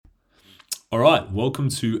All right, welcome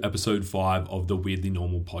to episode 5 of the Weirdly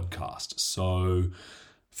Normal podcast. So,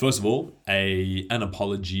 first of all, an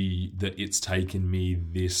apology that it's taken me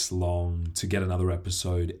this long to get another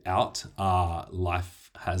episode out.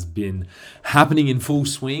 Life has been happening in full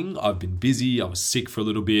swing. I've been busy. I was sick for a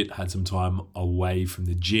little bit, had some time away from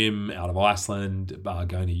the gym, out of Iceland,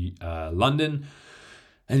 going to London.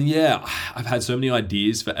 And yeah, I've had so many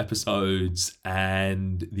ideas for episodes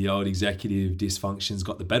and the old executive dysfunctions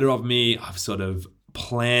got the better of me. I've sort of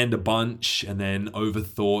planned a bunch and then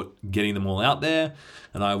overthought getting them all out there.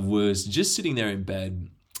 And I was just sitting there in bed,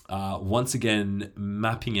 once again,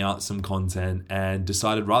 mapping out some content and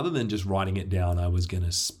decided rather than just writing it down, I was going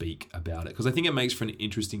to speak about it because I think it makes for an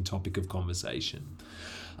interesting topic of conversation.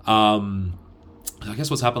 I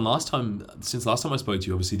guess what's happened since last time I spoke to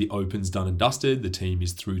you, obviously the Open's done and dusted. The team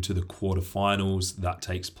is through to the quarterfinals. That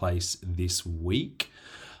takes place this week.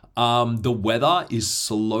 The weather is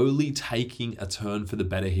slowly taking a turn for the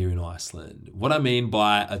better here in Iceland. What I mean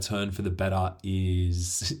by a turn for the better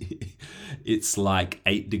is it's like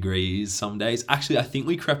 8 degrees some days. Actually, I think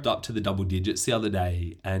we crept up to the double digits the other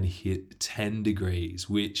day and hit 10 degrees,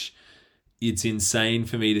 which... it's insane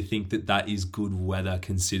for me to think that that is good weather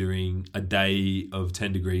considering a day of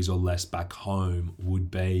 10 degrees or less back home would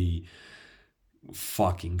be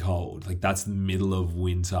fucking cold. Like that's the middle of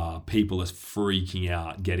winter. People are freaking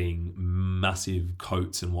out, getting massive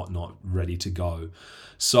coats and whatnot ready to go.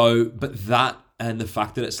 So, but that and the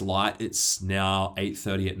fact that it's light, it's now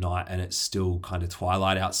 8:30 at night and it's still kind of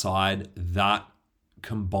twilight outside. That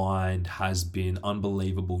combined has been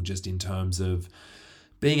unbelievable just in terms of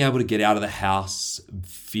being able to get out of the house,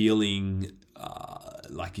 feeling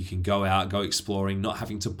like you can go out, go exploring, not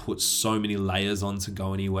having to put so many layers on to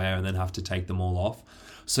go anywhere and then have to take them all off.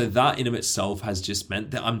 So that in of itself has just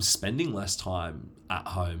meant that I'm spending less time at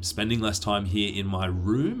home, spending less time here in my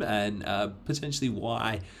room, and potentially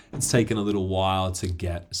why it's taken a little while to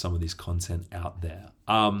get some of this content out there.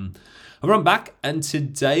 I've run back, and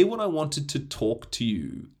today what I wanted to talk to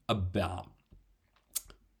you about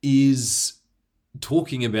is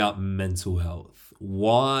talking about mental health.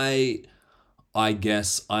 Why I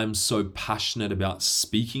guess I'm so passionate about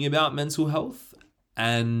speaking about mental health,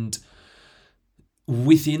 and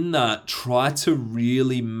within that try to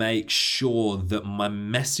really make sure that my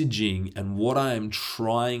messaging and what I am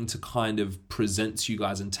trying to kind of present to you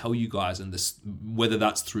guys and tell you guys, and this, whether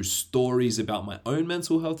that's through stories about my own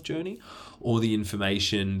mental health journey or the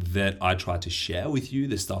information that I try to share with you,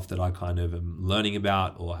 the stuff that I kind of am learning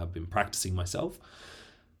about or have been practicing myself,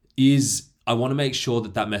 is I want to make sure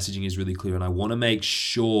that that messaging is really clear, and I want to make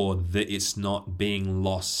sure that it's not being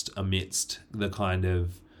lost amidst the kind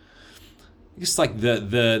of, just like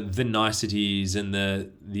the niceties and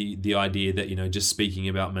the idea that, you know, just speaking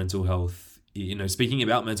about mental health, speaking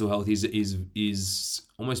about mental health is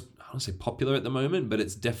almost, I don't want to say popular at the moment, but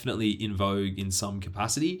it's definitely in vogue in some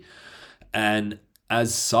capacity. And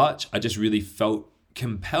as such, I just really felt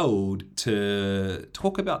compelled to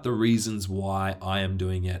talk about the reasons why I am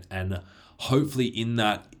doing it, and hopefully in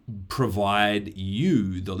that provide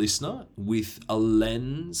you, the listener, with a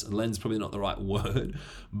lens probably not the right word,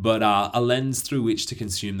 but a lens through which to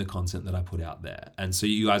consume the content that I put out there. And so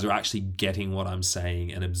you guys are actually getting what I'm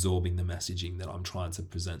saying and absorbing the messaging that I'm trying to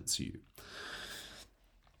present to you.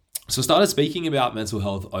 So I started speaking about mental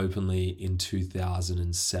health openly in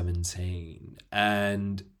 2017,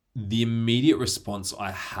 and the immediate response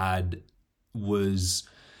I had was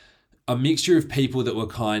a mixture of people that were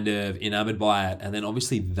kind of enamored by it. And then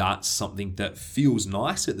obviously that's something that feels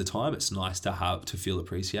nice at the time. It's nice to feel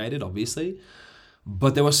appreciated, obviously.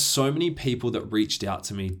 But there were so many people that reached out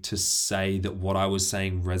to me to say that what I was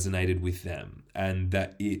saying resonated with them and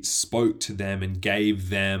that it spoke to them and gave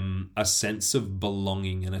them a sense of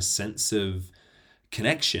belonging and a sense of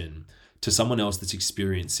connection to someone else that's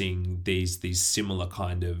experiencing these similar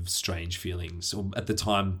kind of strange feelings, or at the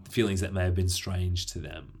time, feelings that may have been strange to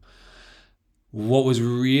them. What was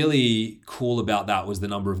really cool about that was the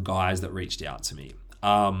number of guys that reached out to me.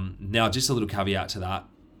 Now, just a little caveat to that,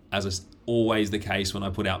 as is always the case when I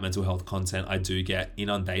put out mental health content, I do get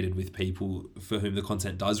inundated with people for whom the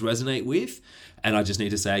content does resonate with. And I just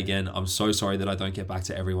need to say again, I'm so sorry that I don't get back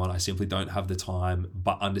to everyone. I simply don't have the time,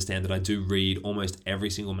 but understand that I do read almost every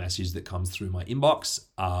single message that comes through my inbox.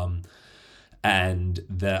 And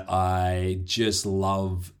that I just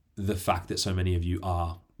love the fact that so many of you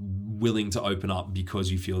are willing to open up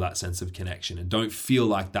because you feel that sense of connection, and don't feel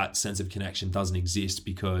like that sense of connection doesn't exist,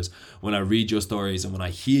 because when I read your stories and when I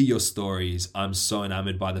hear your stories, I'm so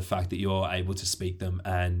enamored by the fact that you're able to speak them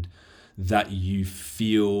and that you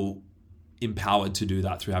feel empowered to do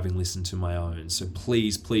that through having listened to my own. So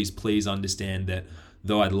please, please, please understand that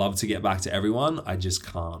though I'd love to get back to everyone, I just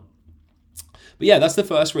can't. But yeah, that's the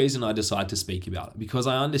first reason I decided to speak about it, because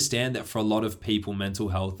I understand that for a lot of people, mental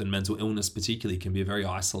health and mental illness particularly can be a very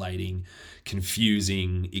isolating,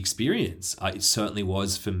 confusing experience. It certainly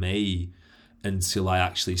was for me until I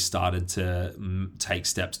actually started to take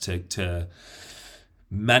steps to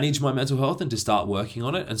manage my mental health and to start working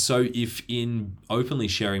on it. And so if in openly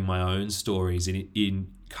sharing my own stories, it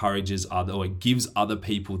encourages other, or it gives other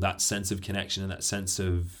people that sense of connection and that sense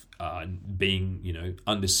of being,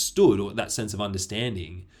 understood, or that sense of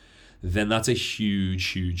understanding, then that's a huge,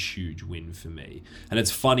 huge, huge win for me. And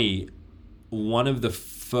it's funny, one of the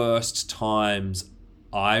first times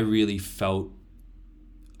I really felt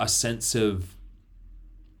a sense of,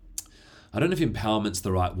 I don't know if empowerment's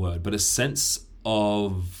the right word, but a sense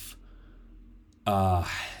of, I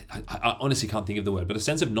honestly can't think of the word, but a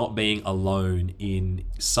sense of not being alone in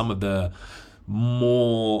some of the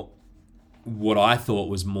more, what I thought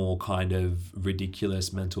was more kind of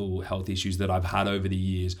ridiculous mental health issues that I've had over the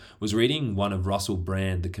years, was reading one of Russell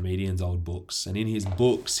Brand, the comedian's old books. And in his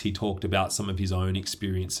books, he talked about some of his own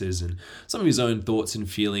experiences and some of his own thoughts and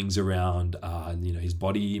feelings around, his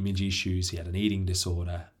body image issues. He had an eating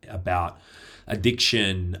disorder, about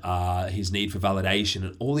addiction, his need for validation,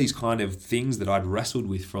 and all these kind of things that I'd wrestled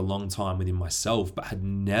with for a long time within myself, but had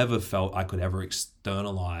never felt I could ever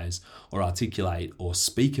externalize or articulate or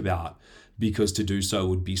speak about, because to do so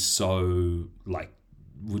would be so,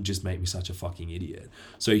 would just make me such a fucking idiot.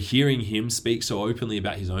 So hearing him speak so openly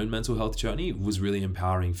about his own mental health journey was really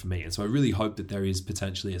empowering for me. And so I really hope that there is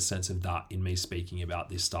potentially a sense of that in me speaking about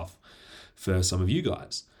this stuff for some of you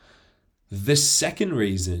guys. The second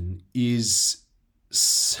reason is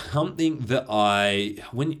something that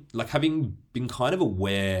having been kind of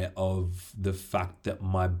aware of the fact that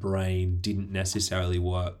my brain didn't necessarily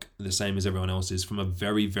work the same as everyone else's from a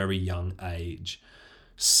very, very young age.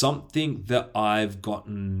 Something that I've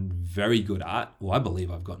gotten very good at, or I believe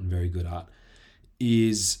I've gotten very good at,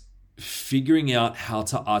 is figuring out how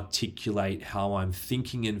to articulate how I'm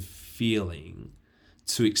thinking and feeling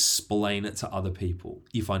to explain it to other people,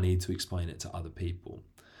 if I need to explain it to other people.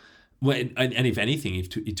 Well, and if anything,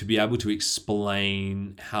 to be able to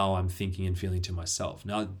explain how I'm thinking and feeling to myself.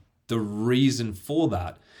 Now, the reason for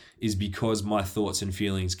that is because my thoughts and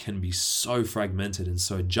feelings can be so fragmented and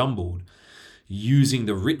so jumbled. Using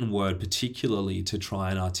the written word particularly to try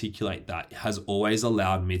and articulate that has always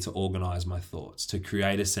allowed me to organize my thoughts, to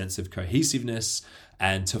create a sense of cohesiveness,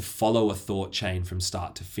 and to follow a thought chain from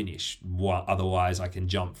start to finish. Otherwise, I can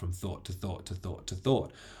jump from thought to thought to thought to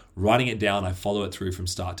thought. Writing it down, I follow it through from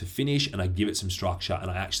start to finish, and I give it some structure, and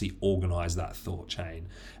I actually organize that thought chain,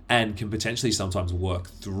 and can potentially sometimes work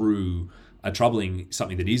through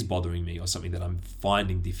something that is bothering me, or something that I'm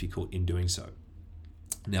finding difficult in doing so.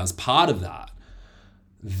 Now, as part of that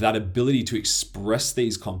ability to express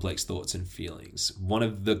these complex thoughts and feelings, one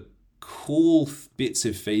of the cool bits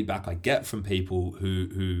of feedback I get from people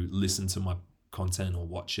who listen to my content or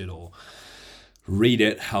watch it or read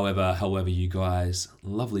it, however you guys,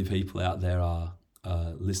 lovely people out there, are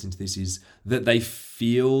listening to this, is that they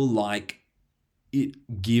feel like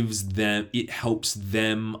it helps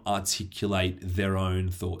them articulate their own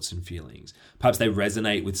thoughts and feelings. Perhaps they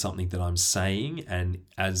resonate with something that I'm saying, and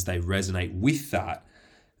as they resonate with that,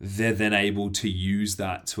 they're then able to use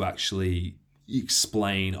that to actually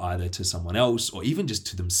explain either to someone else or even just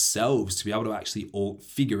to themselves, to be able to actually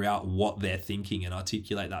figure out what they're thinking and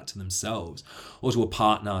articulate that to themselves, or to a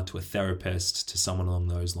partner, to a therapist, to someone along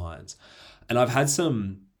those lines. And I've had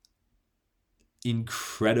some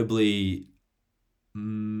incredibly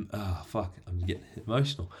I'm getting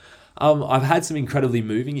emotional. I've had some incredibly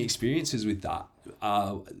moving experiences with that.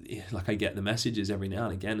 I get the messages every now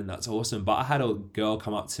and again, and that's awesome. But I had a girl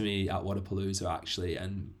come up to me at Wodapalooza actually,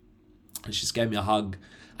 and she just gave me a hug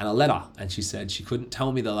and a letter. And she said she couldn't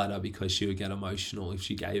tell me the letter because she would get emotional if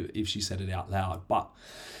she said it out loud. But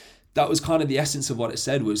that was kind of the essence of what it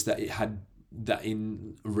said, was that it had, that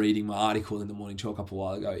in reading my article in the Morning Chalk up a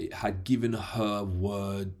while ago, it had given her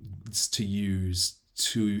words to use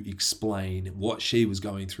to explain what she was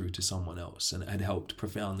going through to someone else, and it had helped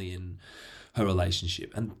profoundly in her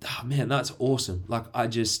relationship. And man, that's awesome.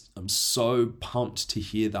 I'm so pumped to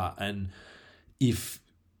hear that. And if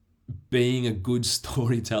being a good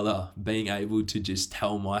storyteller, being able to just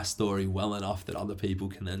tell my story well enough that other people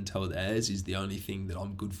can then tell theirs is the only thing that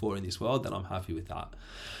I'm good for in this world, then I'm happy with that.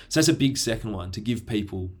 So that's a big second one, to give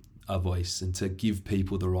people a voice and to give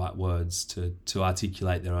people the right words to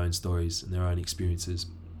articulate their own stories and their own experiences.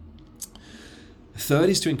 Third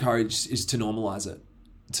is to normalize it.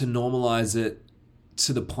 to normalize it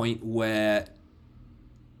to the point where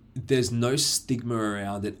there's no stigma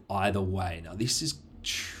around it either way. Now, this is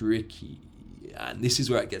tricky, and this is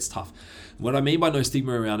where it gets tough. What I mean by no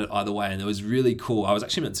stigma around it either way, and it was really cool. I was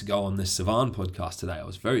actually meant to go on this Savan podcast today. I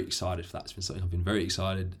was very excited for that. It's been something I've been very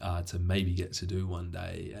excited to maybe get to do one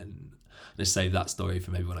day, and just save that story for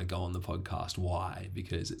maybe when I go on the podcast. Why?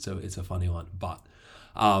 Because it's a funny one. But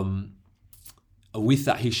with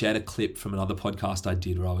that, he shared a clip from another podcast I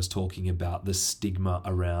did where I was talking about the stigma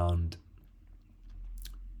around,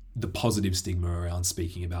 the positive stigma around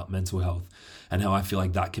speaking about mental health, and how I feel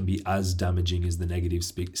like that can be as damaging as the negative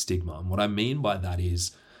stigma. And what I mean by that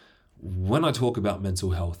is, when I talk about mental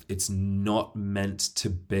health, it's not meant to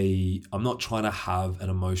be, I'm not trying to have an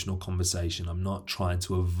emotional conversation. I'm not trying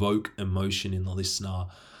to evoke emotion in the listener,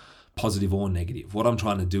 positive or negative. What I'm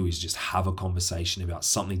trying to do is just have a conversation about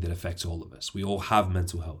something that affects all of us. We all have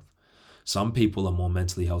mental health. Some people are more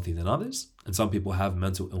mentally healthy than others, and some people have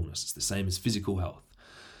mental illness. It's the same as physical health.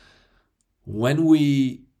 When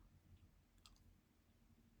we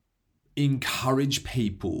encourage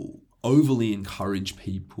people, overly encourage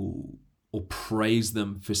people, or praise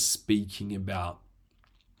them for speaking about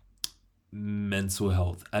mental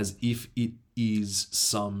health as if it is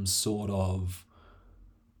some sort of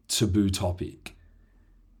taboo topic,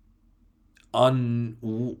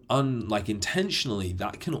 like intentionally,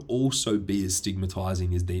 that can also be as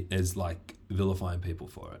stigmatizing as like vilifying people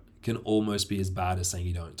for it. It can almost be as bad as saying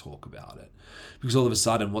you don't talk about it, because all of a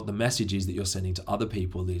sudden what the message is that you're sending to other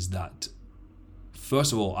people is that,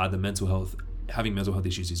 first of all, either having mental health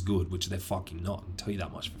issues is good, which they're fucking not, I can tell you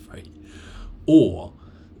that much for free, or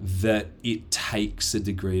that it takes a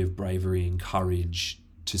degree of bravery and courage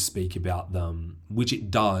to speak about them, which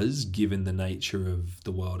it does given the nature of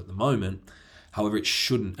the world at the moment. However, it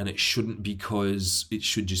shouldn't, and it shouldn't, because it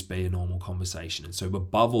should just be a normal conversation. And so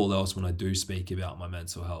above all else, when I do speak about my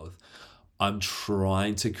mental health, I'm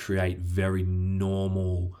trying to create very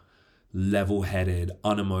normal, level-headed,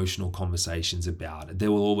 unemotional conversations about it.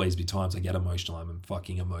 There will always be times I get emotional. I'm a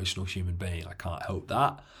fucking emotional human being. I can't help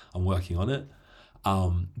that. I'm working on it.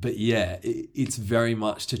 But yeah, it's very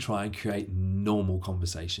much to try and create normal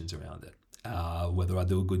conversations around it. Whether I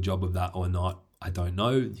do a good job of that or not, I don't know.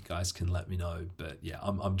 You guys can let me know. But yeah,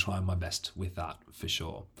 I'm trying my best with that for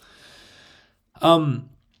sure.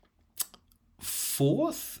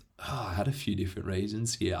 Fourth, I had a few different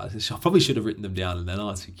reasons here. I probably should have written them down and then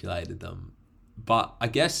articulated them. But I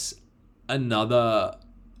guess another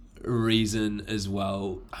reason as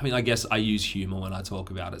well, I mean, I guess I use humor when I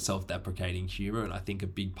talk about it, self-deprecating humor, and I think a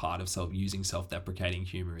big part of using self-deprecating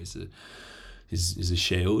humor is a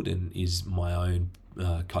shield and is my own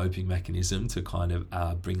coping mechanism to kind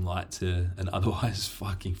of bring light to an otherwise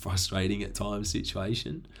fucking frustrating at times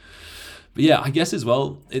situation. But yeah, I guess as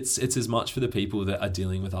well, it's as much for the people that are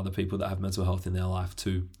dealing with other people that have mental health in their life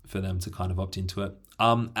too, for them to kind of opt into it.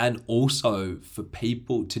 And also for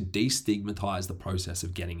people to destigmatize the process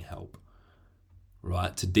of getting help,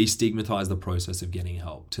 right? To destigmatize the process of getting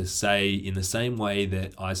help. To say, in the same way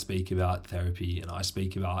that I speak about therapy and I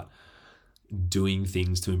speak about doing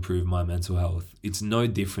things to improve my mental health, it's no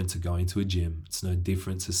different to going to a gym. It's no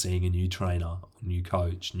different to seeing a new trainer, new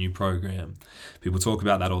coach, new program. People talk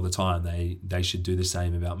about that all the time. They should do the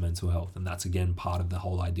same about mental health. And that's, again, part of the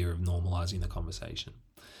whole idea of normalizing the conversation.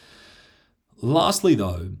 Lastly,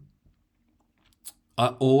 though, I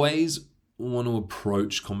always want to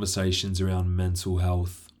approach conversations around mental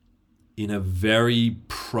health in a very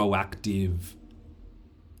proactive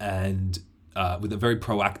and with a very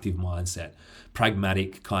proactive mindset,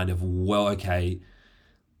 pragmatic kind of, well, okay,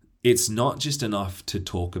 it's not just enough to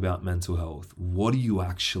talk about mental health. What are you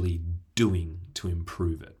actually doing to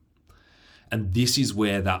improve it? And this is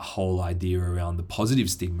where that whole idea around the positive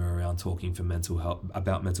stigma around talking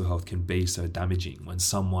about mental health can be so damaging. When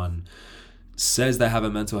someone says they have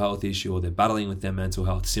a mental health issue or they're battling with their mental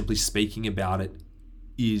health, simply speaking about it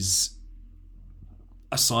is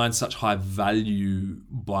assigned such high value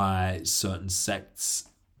by certain sects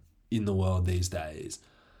in the world these days.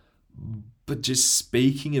 But just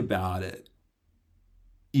speaking about it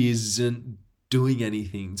isn't doing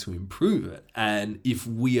anything to improve it. And if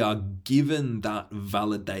we are given that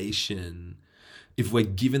validation, if we're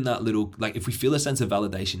given that little, like if we feel a sense of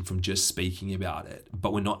validation from just speaking about it,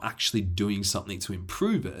 but we're not actually doing something to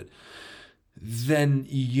improve it, then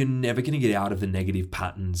you're never going to get out of the negative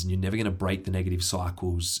patterns and you're never going to break the negative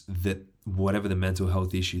cycles that whatever the mental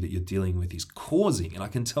health issue that you're dealing with is causing. And I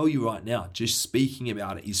can tell you right now, just speaking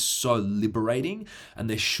about it is so liberating, and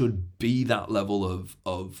there should be that level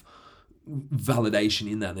of validation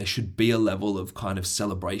in that. There should be a level of kind of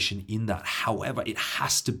celebration in that. However, it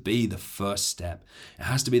has to be the first step. It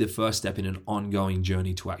has to be the first step in an ongoing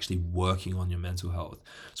journey to actually working on your mental health.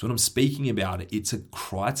 So when I'm speaking about it, it's a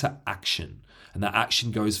cry to action. And that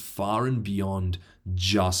action goes far and beyond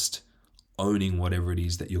just owning whatever it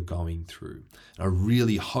is that you're going through. And I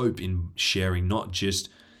really hope in sharing not just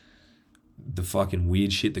the fucking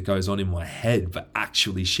weird shit that goes on in my head, but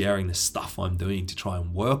actually sharing the stuff I'm doing to try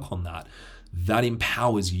and work on that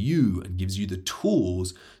empowers you and gives you the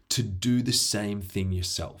tools to do the same thing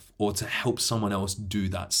yourself, or to help someone else do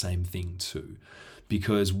that same thing too.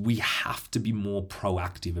 Because we have to be more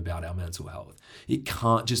proactive about our mental health. It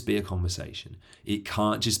can't just be a conversation. It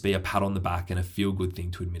can't just be a pat on the back and a feel-good thing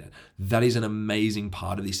to admit it. That is an amazing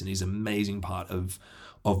part of this, and is an amazing part of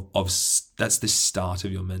that's the start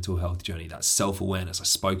of your mental health journey. That self-awareness. I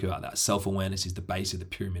spoke about that. Self-awareness is the base of the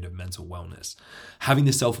pyramid of mental wellness. Having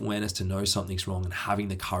the self-awareness to know something's wrong and having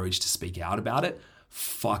the courage to speak out about it,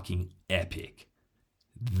 fucking epic.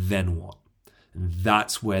 Then what?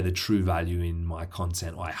 That's where the true value in my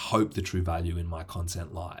content, or I hope the true value in my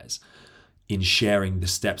content lies, in sharing the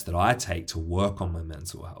steps that I take to work on my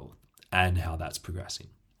mental health and how that's progressing.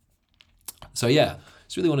 So yeah,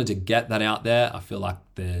 just really wanted to get that out there. I feel like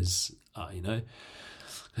there's, I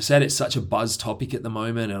said it's such a buzz topic at the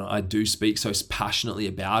moment, and I do speak so passionately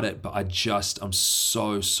about it, but I'm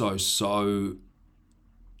so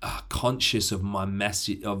conscious of my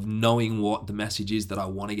message, of knowing what the message is that I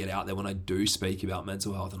want to get out there when I do speak about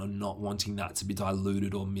mental health, and I'm not wanting that to be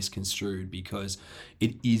diluted or misconstrued, because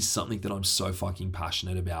it is something that I'm so fucking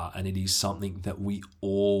passionate about, and it is something that we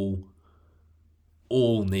all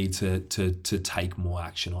need to take more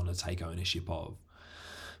action on and take ownership of.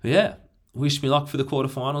 But yeah, wish me luck for the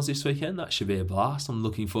quarterfinals this weekend. That should be a blast. I'm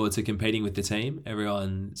looking forward to competing with the team.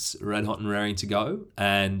 Everyone's red hot and raring to go.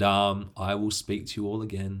 And I will speak to you all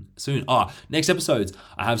again soon. Next episodes,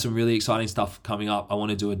 I have some really exciting stuff coming up. I'm going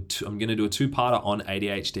to do a two-parter on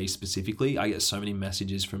ADHD specifically. I get so many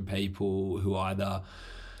messages from people who either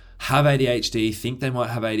have ADHD, think they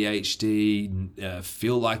might have ADHD,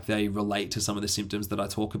 feel like they relate to some of the symptoms that I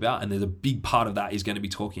talk about. And there's a big part of that is going to be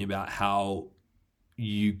talking about how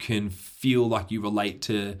you can feel like you relate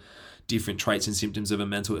to different traits and symptoms of a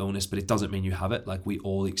mental illness, but it doesn't mean you have it. Like, we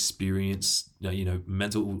all experience,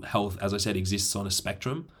 mental health, as I said, exists on a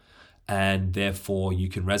spectrum, and therefore you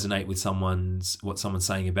can resonate with what someone's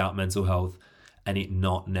saying about mental health and it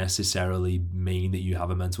not necessarily mean that you have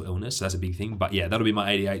a mental illness. So that's a big thing. But yeah, that'll be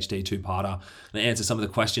my ADHD two-parter. And answer some of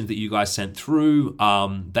the questions that you guys sent through.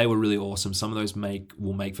 They were really awesome. Some of those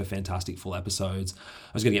will make for fantastic full episodes.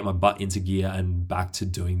 I was going to get my butt into gear and back to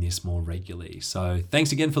doing this more regularly. So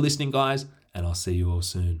thanks again for listening, guys, and I'll see you all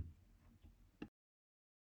soon.